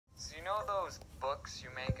know those books you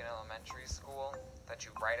make in elementary school that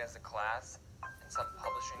you write as a class, and some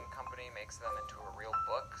publishing company makes them into a real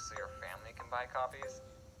book so your family can buy copies?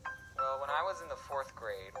 Well, when I was in the 4th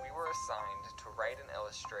grade, we were assigned to write and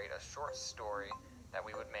illustrate a short story that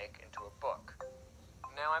we would make into a book.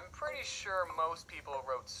 Now, I'm pretty sure most people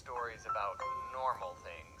wrote stories about normal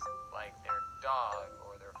things, like their dog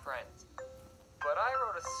or their friends. But I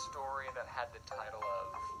wrote a story that had the title of,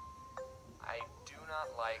 I Do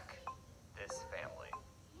Not Like This Family.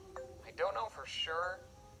 I don't know for sure,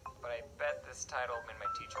 but I bet this title made my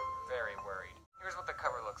teacher very worried. Here's what the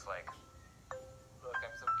cover looks like. Look,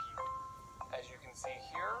 I'm so cute. As you can see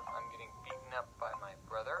here, I'm getting beaten up by my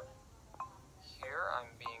brother. Here,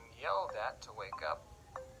 I'm being yelled at to wake up.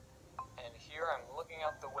 And here, I'm looking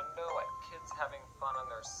out the window at kids having fun on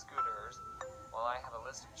their scooters, while I have a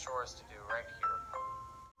list of chores to do right here.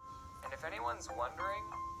 And if anyone's wondering,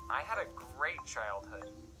 I had a great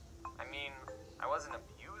childhood. I mean, I wasn't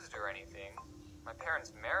abused or anything. My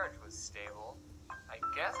parents' marriage was stable. I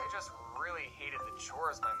guess I just really hated the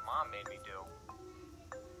chores my mom made me do.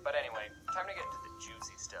 But anyway, time to get into the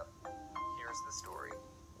juicy stuff. Here's the story.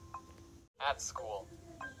 At school.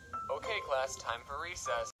 Okay, class, time for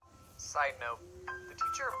recess. Side note, the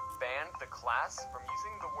teacher banned the class from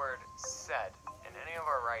using the word said in any of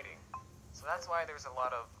our writing. So that's why there's a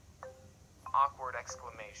lot of awkward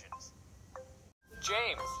exclamations.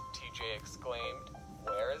 James, TJ exclaimed.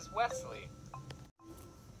 Where is Wesley?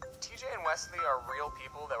 TJ and Wesley are real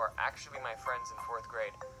people that were actually my friends in 4th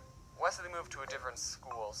grade. Wesley moved to a different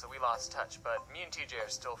school, so we lost touch, but me and TJ are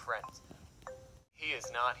still friends. He is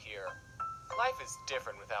not here. Life is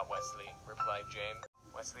different without Wesley, replied James.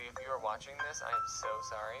 Wesley, if you are watching this, I am so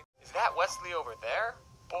sorry. Is that Wesley over there?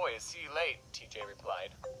 Boy, is he late, TJ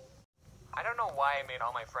replied. I don't know why I made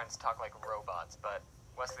all my friends talk like robots, but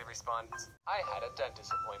Wesley responds, I had a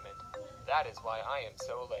dentist appointment. That is why I am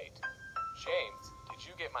so late. James, did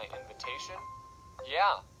you get my invitation?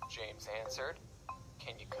 Yeah, James answered.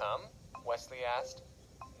 Can you come? Wesley asked.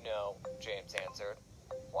 No, James answered.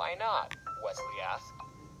 Why not? Wesley asked.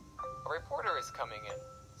 A reporter is coming in,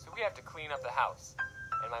 so we have to clean up the house.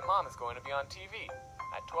 And my mom is going to be on TV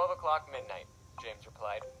at 12 o'clock midnight, James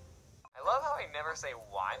replied. I love how I never say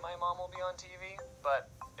why my mom will be on TV, but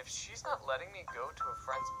if she's not letting me go to a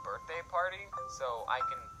friend's birthday party so I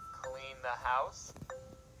can clean the house,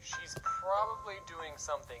 she's probably doing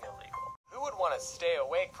something illegal. Who would want to stay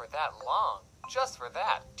awake for that long? Just for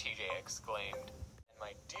that, TJ exclaimed. And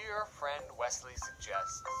my dear friend Wesley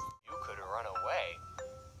suggests, you could run away.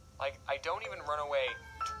 Like, I don't even run away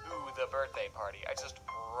to the birthday party. I just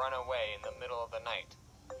run away in the middle of the night.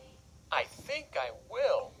 I think I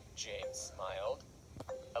will, James smiled.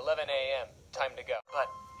 11 a.m., time to go. But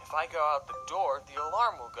if I go out the door, the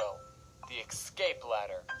alarm will go. The escape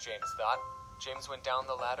ladder, James thought. James went down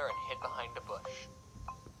the ladder and hid behind a bush.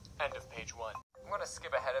 End of page 1. I'm going to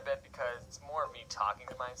skip ahead a bit because it's more of me talking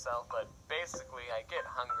to myself, but basically I get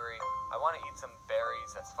hungry, I want to eat some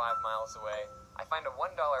berries that's 5 miles away. I find a $1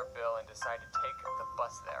 bill and decide to take the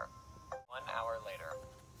bus there. 1 hour later.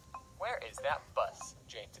 Where is that bus?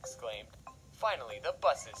 James exclaimed. Finally, the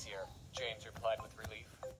bus is here, James replied with relief.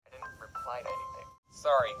 I didn't reply to anything.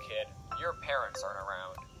 Sorry, kid, your parents aren't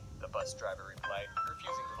around, the bus driver replied,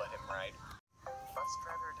 refusing to let him ride. The bus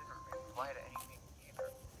driver didn't reply to anything either.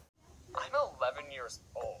 I'm 11 years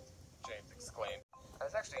old, James exclaimed. I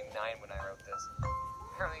was actually 9 when I wrote this.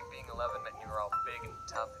 Apparently being 11 meant you were all big and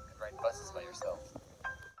tough and could ride buses by yourself.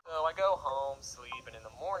 So I go home, sleep, and in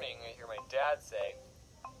the morning I hear my dad say,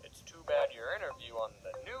 It's too bad your interview on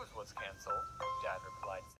the news was canceled, Dad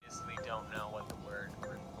replied. Obviously don't know what the word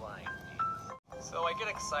reply means. So I get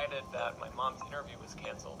excited that my mom's interview was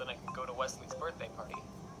canceled and I can go to Wesley's birthday party.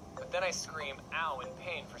 But then I scream, ow, in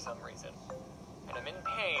pain for some reason. And I'm in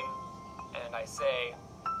pain, and I say,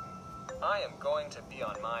 I am going to be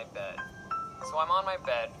on my bed. So I'm on my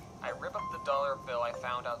bed, I rip up the dollar bill I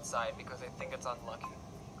found outside because I think it's unlucky.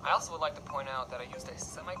 I also would like to point out that I used a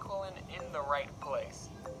semicolon in the right place.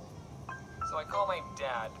 So I call my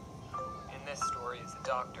dad, who in this story is a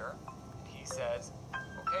doctor, and he says,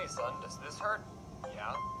 Okay, son, does this hurt?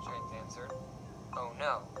 Yeah, James answered. Oh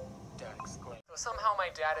no, Dad exclaimed. So somehow my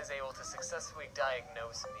dad is able to successfully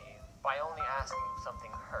diagnose me by only asking if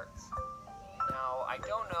something hurts. Now, I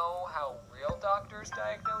don't know how real doctors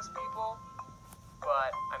diagnose people,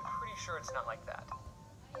 but I'm pretty sure it's not like that.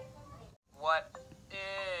 What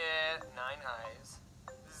is 9 I's,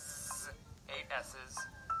 Z, 8 S's,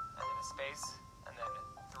 and then a space, and then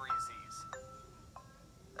 3 Z's.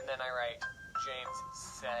 And then I write, James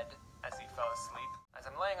said as he fell asleep. As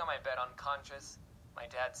I'm laying on my bed unconscious, my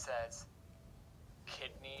dad says,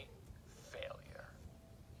 kidney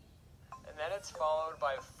minutes followed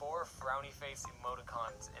by 4 frowny face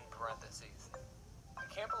emoticons in parentheses. I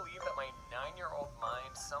can't believe that my 9-year-old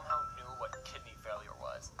mind somehow knew what kidney failure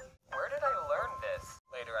was. Where did I learn this?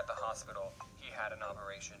 Later at the hospital, he had an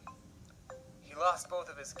operation. He lost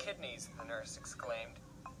both of his kidneys, the nurse exclaimed.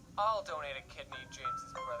 I'll donate a kidney,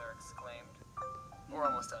 James's brother exclaimed. We're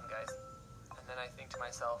almost done, guys. And then I think to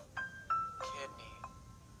myself, kidney,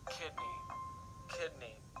 kidney,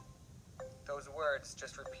 kidney. Those words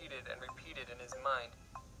just repeated and repeated in his mind.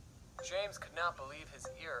 James could not believe his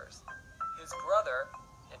ears. His brother,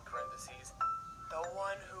 in parentheses, the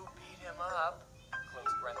one who beat him up,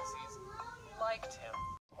 close parentheses, liked him.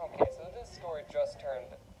 Okay, so this story just turned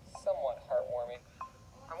somewhat heartwarming.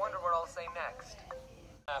 I wonder what I'll say next.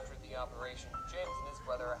 After the operation, James and his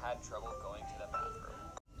brother had trouble going to the bathroom.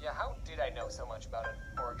 Yeah, how did I know so much about an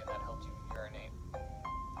organ that helped you urinate?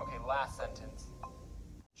 Okay, last sentence.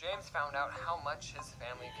 James found out how much his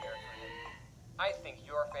family cared for him. I think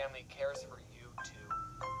your family cares for you too.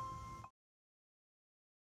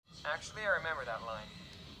 Actually, I remember that line.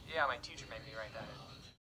 Yeah, my teacher made me write that in.